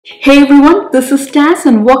Hey everyone, this is Taz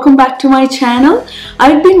and welcome back to my channel.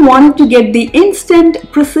 I've been wanting to get the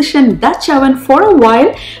instant precision Dutch oven for a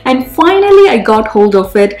while and finally I got hold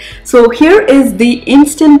of it. So here is the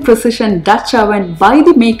instant precision Dutch oven by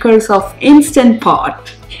the makers of Instant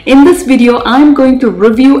Pot. In this video, I'm going to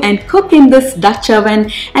review and cook in this Dutch oven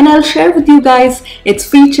and I'll share with you guys its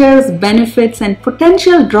features, benefits and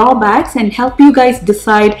potential drawbacks and help you guys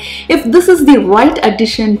decide if this is the right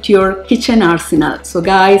addition to your kitchen arsenal. So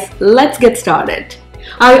guys, let's get started.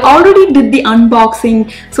 I already did the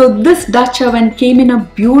unboxing, so this Dutch oven came in a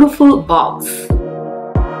beautiful box.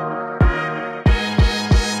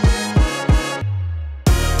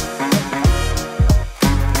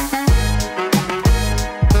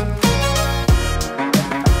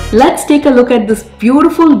 Let's take a look at this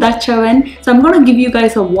beautiful Dutch oven. So I'm going to give you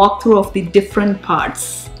guys a walkthrough of the different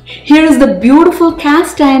parts. Here is the beautiful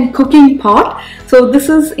cast iron cooking pot. So this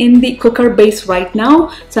is in the cooker base right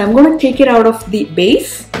now. So I'm going to take it out of the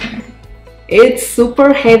base. It's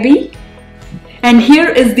super heavy. And here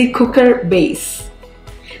is the cooker base.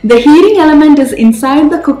 The heating element is inside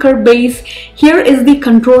the cooker base. Here is the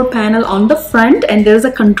control panel on the front and there's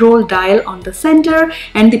a control dial on the center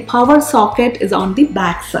and the power socket is on the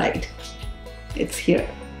back side. It's here.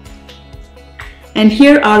 And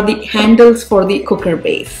here are the handles for the cooker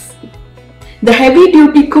base. The heavy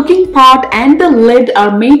duty cooking pot and the lid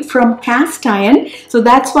are made from cast iron, so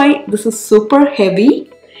that's why this is super heavy.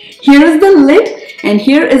 Here is the lid and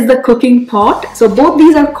here is the cooking pot. So both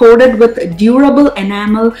these are coated with durable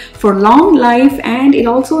enamel for long life and it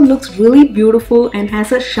also looks really beautiful and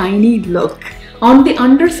has a shiny look. On the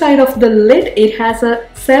underside of the lid, it has a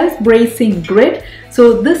self-bracing grid,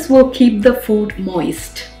 so this will keep the food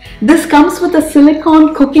moist. This comes with a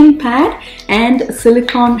silicone cooking pad and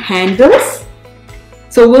silicone handles.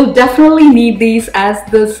 So we'll definitely need these as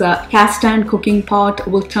this cast iron cooking pot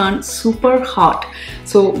will turn super hot.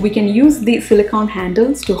 So we can use the silicone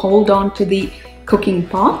handles to hold on to the cooking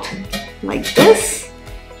pot like this.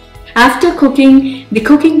 After cooking the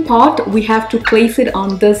cooking pot, we have to place it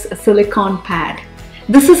on this silicone pad.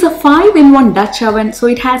 This is a 5-in-1 Dutch oven, so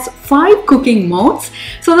it has 5 cooking modes.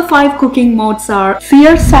 So the 5 cooking modes are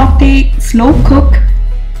sear, saute, slow cook,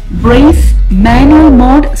 braise, manual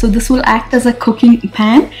mode. So this will act as a cooking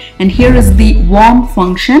pan and here is the warm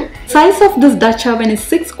function. Size of this Dutch oven is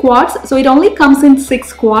 6 quarts, so it only comes in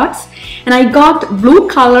 6 quarts and I got blue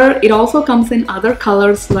color. It also comes in other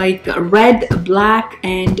colors like red, black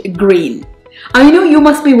and green. I know you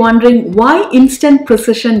must be wondering why instant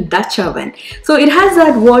precision Dutch oven. So it has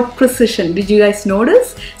that word precision. Did you guys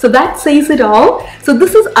notice? So that says it all. So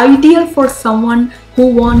this is ideal for someone who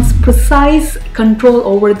wants precise control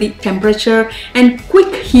over the temperature and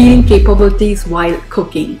quick heating capabilities while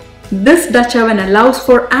cooking. This Dutch oven allows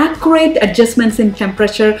for accurate adjustments in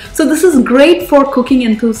temperature, so this is great for cooking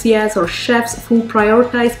enthusiasts or chefs who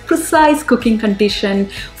prioritize precise cooking condition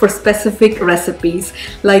for specific recipes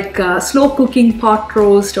like slow cooking pot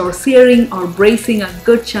roast or searing or braising a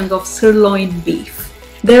good chunk of sirloin beef.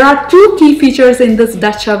 There are 2 key features in this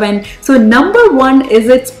Dutch oven. So number 1 is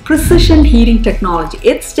its precision heating technology.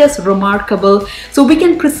 It's just remarkable. So we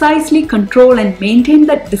can precisely control and maintain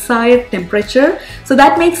that desired temperature. So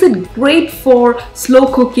that makes it great for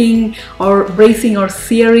slow cooking or braising or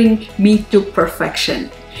searing meat to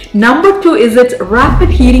perfection. Number 2 is its rapid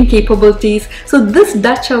heating capabilities. So this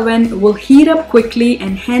Dutch oven will heat up quickly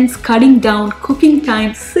and hence cutting down cooking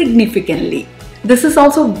time significantly. This is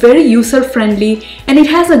also very user-friendly and it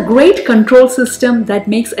has a great control system that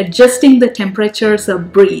makes adjusting the temperatures a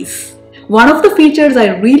breeze. One of the features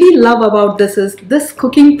I really love about this is this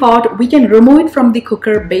cooking pot. We can remove it from the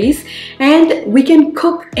cooker base and we can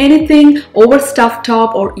cook anything over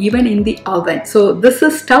stovetop or even in the oven. So this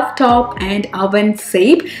is stovetop and oven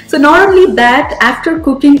safe. So not only that, after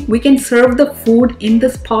cooking we can serve the food in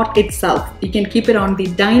this pot itself. You can keep it on the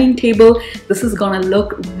dining table. This is gonna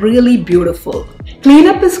look really beautiful.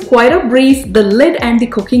 Cleanup is quite a breeze. The lid and the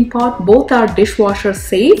cooking pot both are dishwasher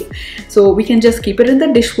safe, so we can just keep it in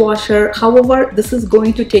the dishwasher. However, this is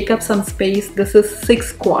going to take up some space. This is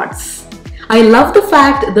 6 quarts. I love the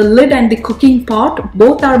fact the lid and the cooking pot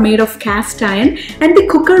both are made of cast iron and the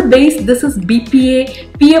cooker base, this is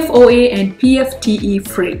BPA, PFOA and PFTE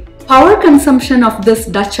free. Power consumption of this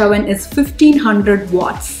Dutch oven is 1500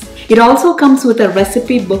 watts. It also comes with a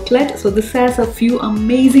recipe booklet. So this has a few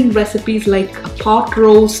amazing recipes like a pot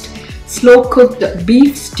roast, slow cooked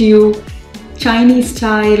beef stew, Chinese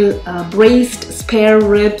style braised spare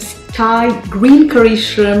ribs, Thai green curry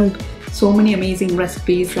shrimp, so many amazing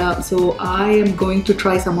recipes. So I am going to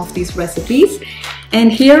try some of these recipes. And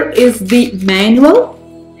here is the manual.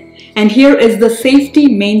 And here is the safety,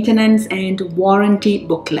 maintenance and warranty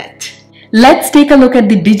booklet. Let's take a look at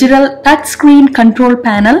the digital touchscreen control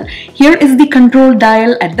panel. Here is the control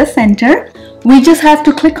dial at the center. We just have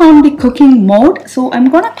to click on the cooking mode. So I'm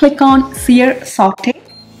going to click on sear saute.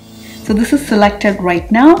 So this is selected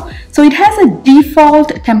right now. So it has a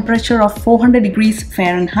default temperature of 400 degrees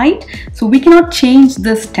Fahrenheit. So we cannot change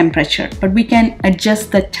this temperature, but we can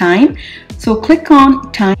adjust the time. So click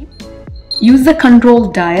on time, use the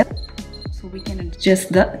control dial. So we can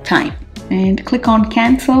adjust the time and click on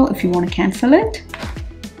cancel if you want to cancel it.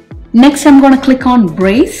 Next, I'm going to click on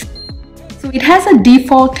braise. So it has a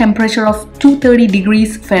default temperature of 230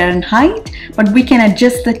 degrees Fahrenheit, but we can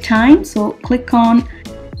adjust the time. So click on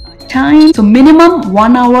time. So minimum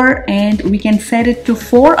 1 hour and we can set it to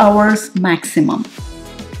 4 hours maximum.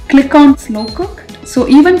 Click on slow cook. So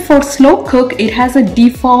even for slow cook, it has a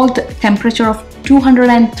default temperature of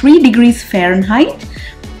 203 degrees Fahrenheit.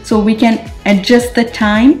 So we can adjust the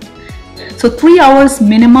time. So 3 hours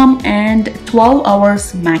minimum and 12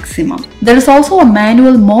 hours maximum. There is also a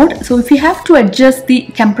manual mode. So if you have to adjust the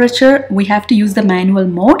temperature, we have to use the manual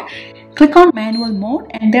mode. Click on manual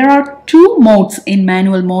mode, and there are two modes in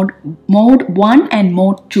manual mode, mode 1 and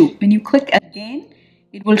mode 2. When you click again,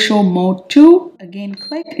 it will show mode 2. Again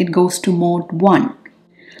click, it goes to mode 1.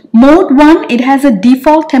 Mode 1, it has a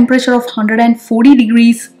default temperature of 140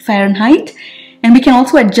 degrees Fahrenheit, and we can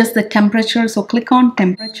also adjust the temperature. So click on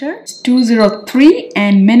temperature, it's 203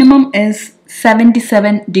 and minimum is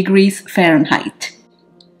 77 degrees Fahrenheit.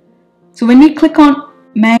 So when we click on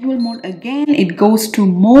manual mode again, it goes to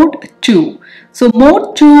mode 2. So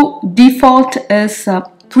mode 2 default is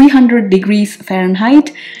 300 degrees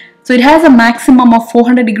Fahrenheit. So it has a maximum of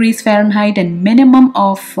 400 degrees Fahrenheit and minimum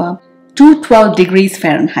of 212 degrees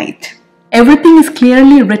Fahrenheit. Everything is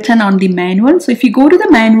clearly written on the manual. So if you go to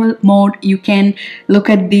the manual mode, you can look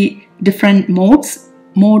at the different modes,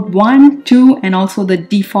 mode 1, 2 and also the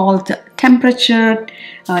default temperature,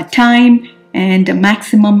 time and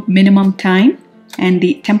maximum minimum time and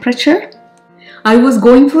the temperature. I was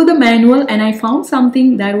going through the manual and I found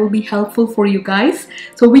something that will be helpful for you guys.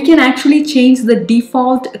 So we can actually change the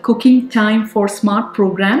default cooking time for smart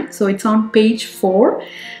program. So it's on page 4.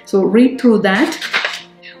 So read through that.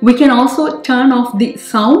 We can also turn off the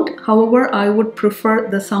sound. However, I would prefer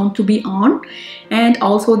the sound to be on, and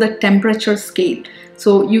also the temperature scale.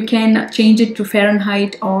 So you can change it to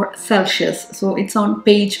Fahrenheit or Celsius. So it's on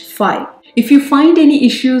page 5. If you find any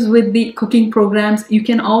issues with the cooking programs, you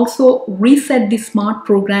can also reset the smart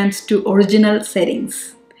programs to original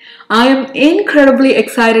settings. I am incredibly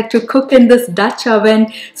excited to cook in this Dutch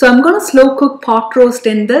oven. So I'm going to slow cook pot roast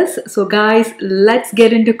in this. So guys, let's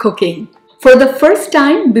get into cooking. For the first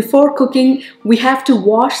time before cooking, we have to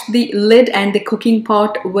wash the lid and the cooking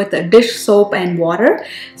pot with a dish soap and water.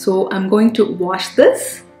 So I'm going to wash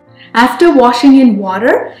this. After washing in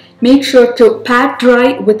water, make sure to pat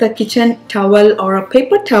dry with a kitchen towel or a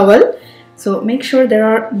paper towel. So make sure there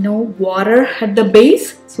are no water at the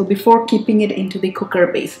base. So before keeping it into the cooker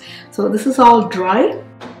base. So this is all dry.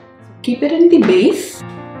 Keep it in the base.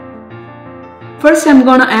 First, I'm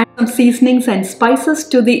going to add some seasonings and spices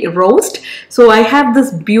to the roast. So I have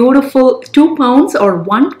this beautiful 2 pounds or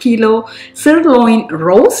 1 kilo sirloin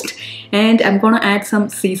roast, and I'm going to add some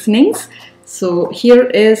seasonings. So here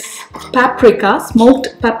is paprika,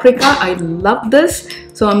 smoked paprika. I love this.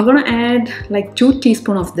 So I'm going to add like 2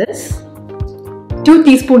 teaspoons of this. 2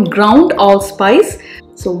 teaspoons ground allspice.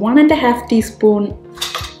 So 1.5 teaspoon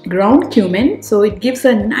ground cumin. So it gives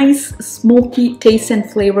a nice smoky taste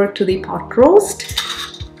and flavor to the pot roast.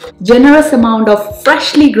 Generous amount of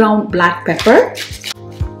freshly ground black pepper.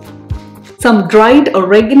 Some dried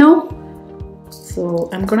oregano. So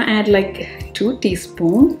I'm going to add like 2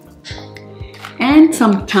 teaspoons. And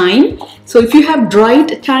some thyme. So if you have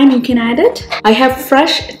dried thyme, you can add it. I have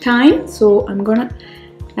fresh thyme, so I'm gonna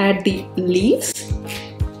add the leaves.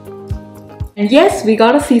 And yes, we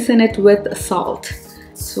gotta season it with salt.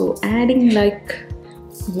 So adding like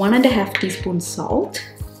 1.5 teaspoons salt.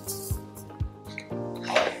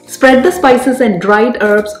 Spread the spices and dried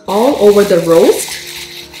herbs all over the roast.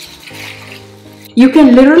 You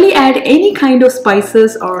can literally add any kind of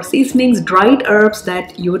spices or seasonings, dried herbs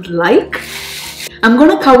that you would like. I'm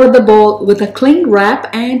going to cover the bowl with a cling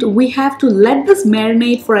wrap, and we have to let this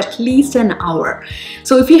marinate for at least an hour.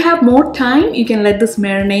 So if you have more time, you can let this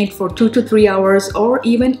marinate for 2 to 3 hours or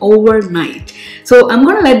even overnight. So I'm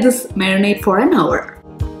going to let this marinate for an hour.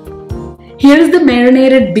 Here's the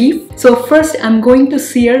marinated beef. So first I'm going to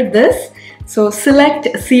sear this. So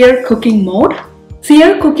select sear cooking mode.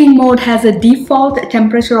 Sear cooking mode has a default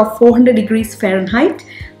temperature of 400 degrees Fahrenheit.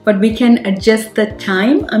 but we can adjust the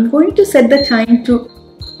time. I'm going to set the time to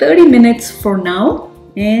 30 minutes for now,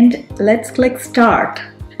 and let's click start.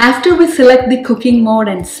 After we select the cooking mode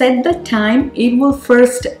and set the time, it will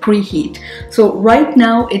first preheat. So right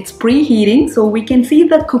now it's preheating, so we can see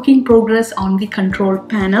the cooking progress on the control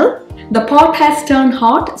panel. The pot has turned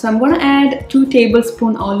hot, so I'm going to add 2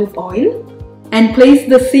 tablespoons olive oil and place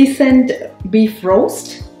the seasoned beef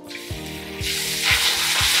roast.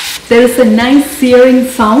 There is a nice searing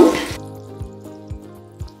sound.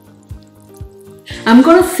 I'm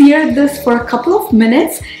going to sear this for a couple of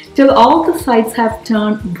minutes till all the sides have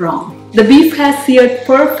turned brown. The beef has seared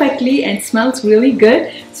perfectly and smells really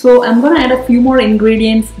good. So I'm going to add a few more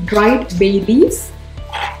ingredients: dried bay leaves,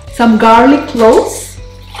 some garlic cloves,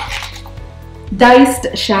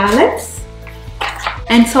 diced shallots,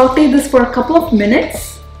 and saute this for a couple of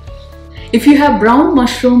minutes. If you have brown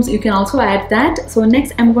mushrooms, you can also add that. So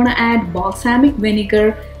next I'm going to add balsamic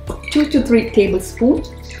vinegar, 2 to 3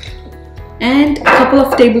 tablespoons, and a couple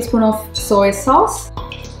of tablespoons of soy sauce.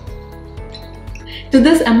 To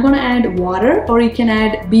this I'm going to add water, or you can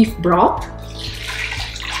add beef broth.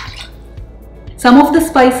 Some of the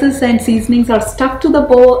spices and seasonings are stuck to the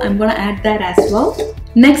bowl. I'm going to add that as well.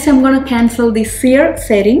 Next I'm going to cancel the sear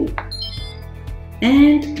setting,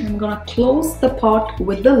 and I'm going to close the pot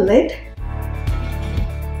with the lid.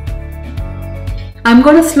 I'm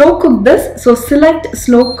going to slow cook this, so select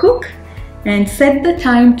slow cook and set the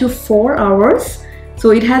time to 4 hours.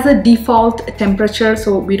 So it has a default temperature,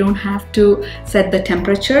 so we don't have to set the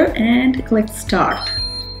temperature, and click start.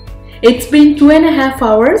 It's been 2.5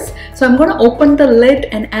 hours, so I'm going to open the lid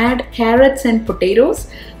and add carrots and potatoes.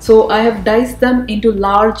 So I have diced them into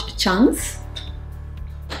large chunks.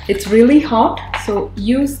 It's really hot, so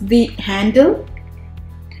use the handle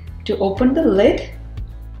to open the lid.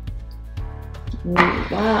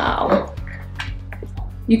 Wow!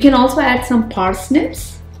 You can also add some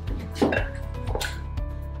parsnips.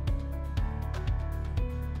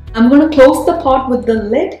 I'm going to close the pot with the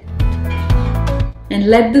lid and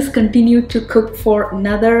let this continue to cook for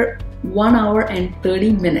another 1 hour and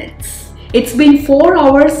 30 minutes. It's been 4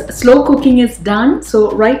 hours, slow cooking is done.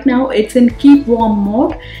 So right now it's in keep warm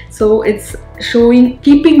mode. So it's showing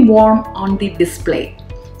keeping warm on the display.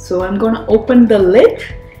 So I'm going to open the lid.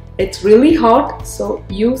 It's really hot, so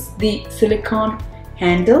use the silicone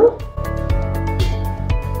handle.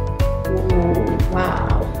 Oh,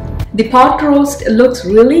 wow. The pot roast looks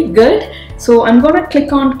really good. So I'm going to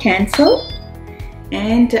click on cancel,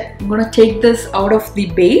 and I'm going to take this out of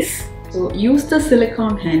the base. So use the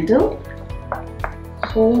silicone handle,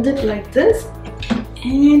 hold it like this,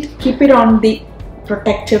 and keep it on the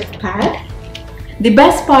protective pad. The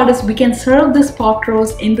best part is we can serve this pot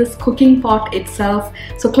roast in this cooking pot itself.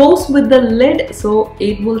 So close with the lid so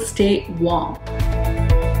it will stay warm.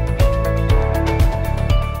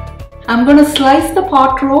 I'm going to slice the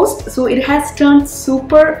pot roast. So it has turned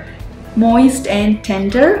super moist and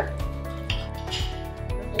tender.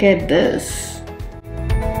 Look at this.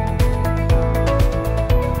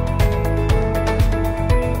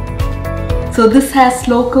 So this has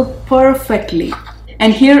slow cooked perfectly.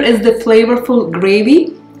 And here is the flavorful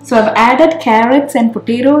gravy. So I've added carrots and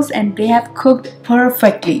potatoes and they have cooked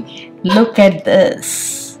perfectly. Look at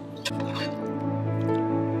this.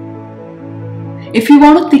 If you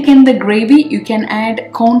want to thicken the gravy, you can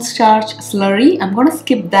add cornstarch slurry. I'm going to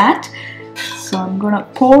skip that. So I'm going to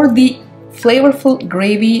pour the flavorful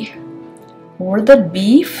gravy over the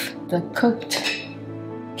beef, the cooked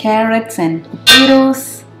carrots and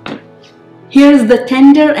potatoes. Here's the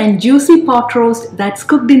tender and juicy pot roast that's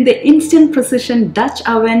cooked in the instant precision Dutch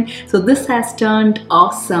oven. So this has turned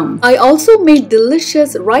awesome. I also made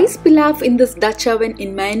delicious rice pilaf in this Dutch oven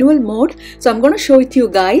in manual mode. So I'm going to show it to you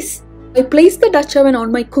guys. I placed the Dutch oven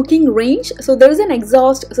on my cooking range, so there is an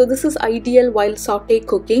exhaust, so this is ideal while saute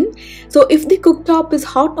cooking. So if the cooktop is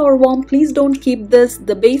hot or warm, please don't keep this.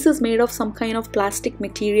 The base is made of some kind of plastic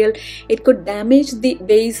material. It could damage the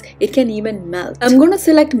base, it can even melt. I'm going to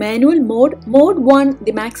select manual mode. Mode 1,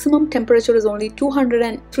 the maximum temperature is only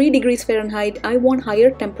 203 degrees Fahrenheit. I want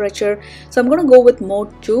higher temperature, so I'm going to go with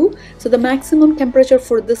mode 2. So the maximum temperature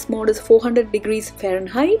for this mode is 400 degrees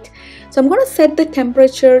Fahrenheit. So I'm going to set the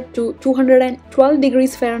temperature to 212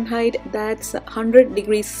 degrees Fahrenheit, that's 100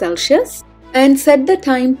 degrees Celsius, and set the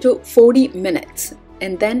time to 40 minutes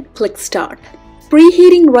and then click start.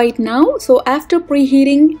 Preheating right now, so after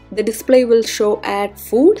preheating the display will show add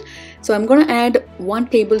food. So I'm going to add 1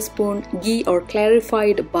 tablespoon ghee or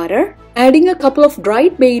clarified butter, adding a couple of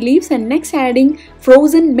dried bay leaves, and next adding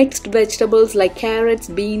frozen mixed vegetables like carrots,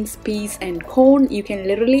 beans, peas and corn. You can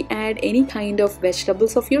literally add any kind of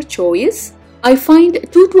vegetables of your choice. I find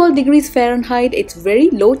 212 degrees Fahrenheit, it's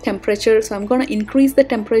very low temperature, so I'm going to increase the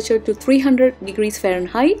temperature to 300 degrees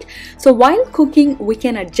Fahrenheit. So while cooking, we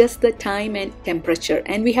can adjust the time and temperature,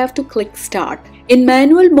 and we have to click start. In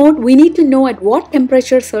manual mode, we need to know at what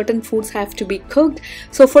temperature certain foods have to be cooked.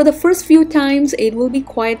 So for the first few times, it will be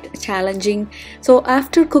quite challenging. So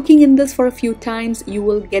after cooking in this for a few times, you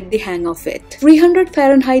will get the hang of it. 300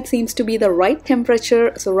 Fahrenheit seems to be the right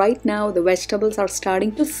temperature. So right now, the vegetables are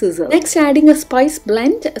starting to sizzle. Next, adding a spice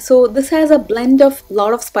blend. So this has a blend of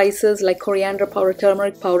lot of spices like coriander powder,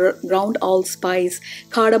 turmeric powder, ground allspice,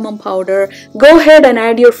 cardamom powder. Go ahead and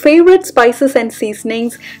add your favorite spices and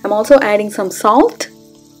seasonings. I'm also adding some salt.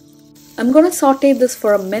 I'm going to saute this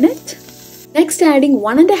for a minute. Next, adding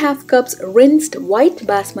 1.5 cups rinsed white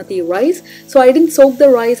basmati rice. So I didn't soak the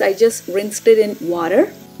rice, I just rinsed it in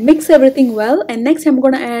water. Mix everything well, and next I'm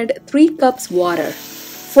going to add 3 cups water.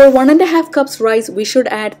 For 1.5 cups rice, we should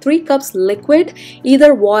add 3 cups liquid,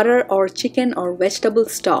 either water or chicken or vegetable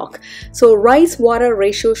stock. So rice water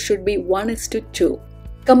ratio should be 1:2.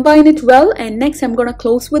 Combine it well, and next I'm going to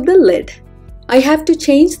close with the lid. I have to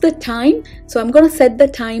change the time, so I'm going to set the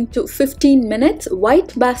time to 15 minutes. White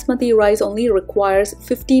basmati rice only requires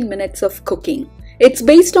 15 minutes of cooking. It's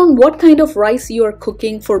based on what kind of rice you are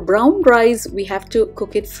cooking. For brown rice, we have to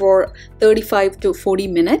cook it for 35 to 40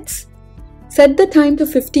 minutes. Set the time to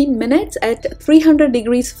 15 minutes at 300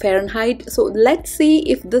 degrees Fahrenheit. So let's see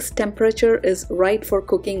if this temperature is right for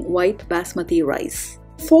cooking white basmati rice.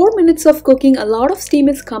 4 minutes of cooking, a lot of steam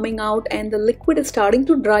is coming out and the liquid is starting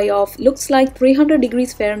to dry off. Looks like 300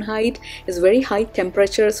 degrees Fahrenheit is very high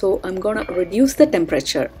temperature, so I'm gonna reduce the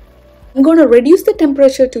temperature. I'm gonna reduce the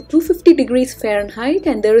temperature to 250 degrees Fahrenheit,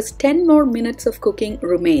 and there is 10 more minutes of cooking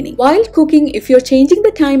remaining. While cooking, if you're changing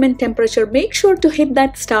the time and temperature, make sure to hit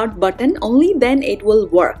that start button, only then it will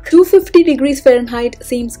work. 250 degrees Fahrenheit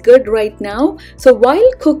seems good right now. So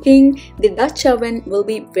while cooking, the Dutch oven will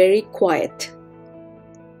be very quiet.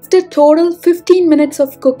 After total 15 minutes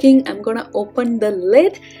of cooking, I'm gonna open the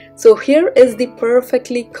lid. So here is the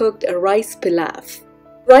perfectly cooked rice pilaf.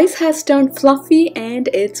 Rice has turned fluffy and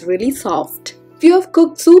it's really soft. If you have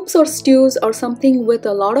cooked soups or stews or something with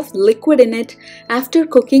a lot of liquid in it, after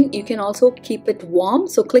cooking you can also keep it warm.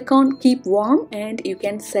 So click on keep warm and you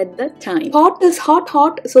can set the time. Pot is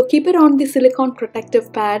hot, so keep it on the silicone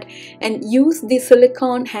protective pad and use the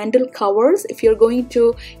silicone handle covers if you're going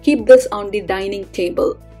to keep this on the dining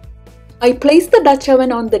table. I placed the Dutch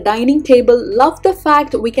oven on the dining table. Love the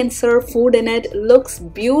fact we can serve food in it. Looks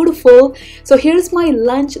beautiful. So here's my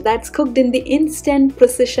lunch that's cooked in the instant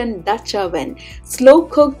precision Dutch oven. Slow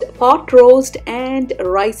cooked pot roast and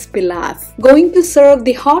rice pilaf. Going to serve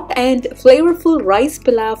the hot and flavorful rice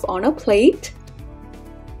pilaf on a plate.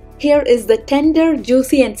 Here is the tender,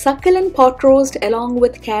 juicy and succulent pot roast along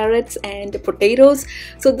with carrots and potatoes.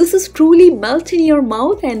 So this is truly melt in your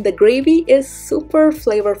mouth and the gravy is super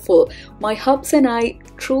flavorful. My hubs and I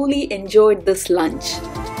truly enjoyed this lunch.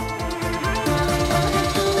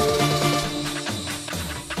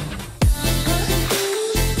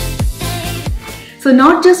 So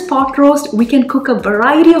not just pot roast, we can cook a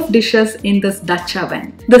variety of dishes in this Dutch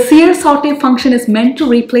oven. The sear saute function is meant to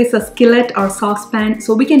replace a skillet or saucepan,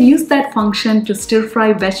 so we can use that function to stir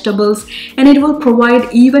fry vegetables and it will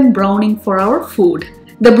provide even browning for our food.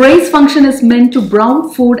 The braise function is meant to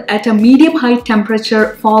brown food at a medium-high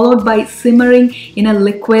temperature followed by simmering in a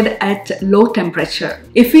liquid at low temperature.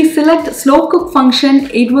 If we select slow cook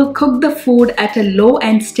function, it will cook the food at a low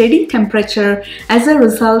and steady temperature. As a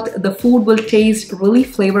result, the food will taste really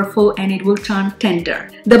flavorful and it will turn tender.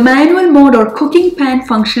 The manual mode or cooking pan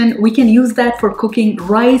function, we can use that for cooking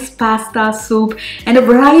rice, pasta, soup, and a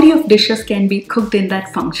variety of dishes can be cooked in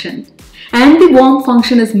that function. And the warm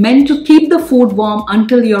function is meant to keep the food warm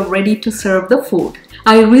until you're ready to serve the food.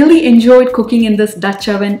 I really enjoyed cooking in this Dutch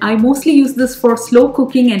oven. I mostly use this for slow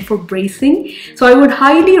cooking and for braising. So I would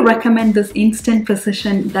highly recommend this instant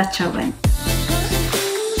precision Dutch oven.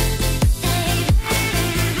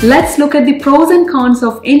 Let's look at the pros and cons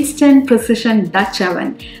of instant precision Dutch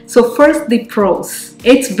oven. So first, the pros.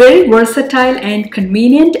 It's very versatile and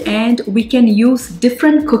convenient and we can use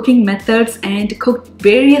different cooking methods and cook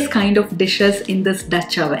various kind of dishes in this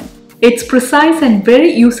Dutch oven. It's precise and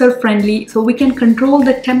very user-friendly, so we can control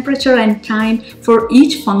the temperature and time for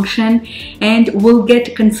each function and we'll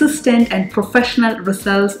get consistent and professional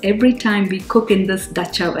results every time we cook in this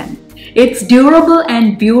Dutch oven. It's durable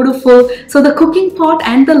and beautiful, so the cooking pot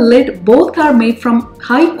and the lid both are made from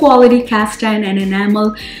high quality cast iron and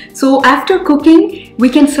enamel. So after cooking, we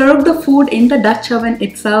can serve the food in the Dutch oven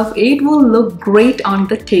itself. It will look great on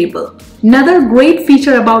the table. Another great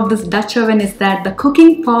feature about this Dutch oven is that the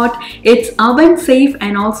cooking pot, it's oven safe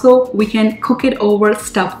and also we can cook it over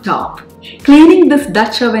stove top. Cleaning this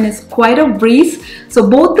Dutch oven is quite a breeze, so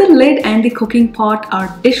both the lid and the cooking pot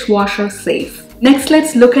are dishwasher safe. Next,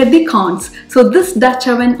 let's look at the cons. So this Dutch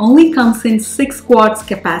oven only comes in 6 quarts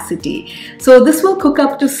capacity. So this will cook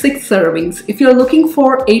up to 6 servings. If you're looking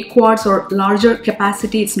for 8 quarts or larger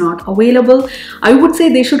capacity, it's not available. I would say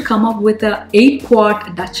they should come up with a 8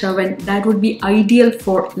 quart Dutch oven. That would be ideal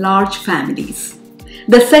for large families.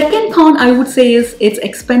 The second con I would say is it's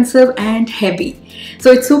expensive and heavy.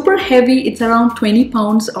 So it's super heavy, it's around 20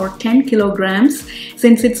 pounds or 10 kilograms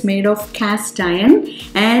since it's made of cast iron,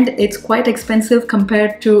 and it's quite expensive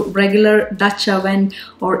compared to regular Dutch oven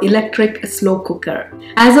or electric slow cooker.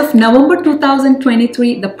 As of November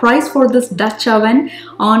 2023, the price for this Dutch oven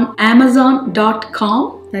on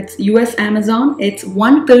Amazon.com, that's US Amazon, it's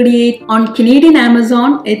 $138. On Canadian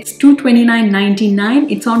Amazon, it's $229.99.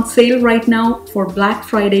 It's on sale right now for Black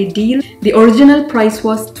Friday deal. The original price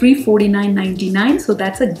was $349.99, so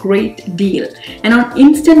that's a great deal. And on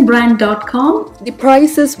instantbrand.com, the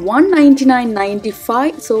price is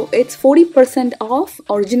 $199.95, so it's 40% off.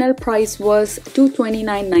 Original price was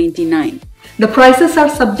 $229.99. The prices are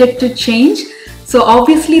subject to change. So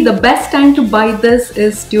obviously the best time to buy this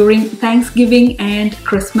is during Thanksgiving and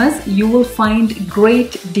Christmas. You will find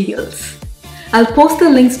great deals. I'll post the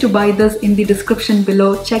links to buy this in the description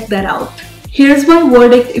below. Check that out. Here's my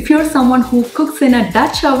verdict. If you're someone who cooks in a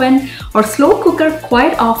Dutch oven or slow cooker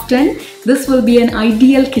quite often, this will be an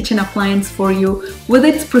ideal kitchen appliance for you. With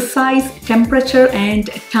its precise temperature and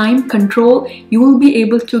time control, you will be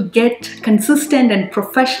able to get consistent and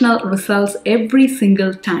professional results every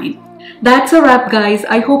single time. That's a wrap, guys.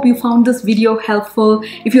 I hope you found this video helpful.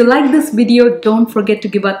 If you like this video, don't forget to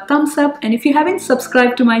give a thumbs up, and if you haven't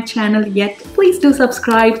subscribed to my channel yet, please do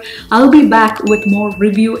subscribe. I'll be back with more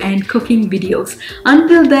review and cooking videos.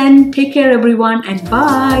 Until then, take care everyone, and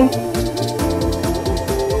bye.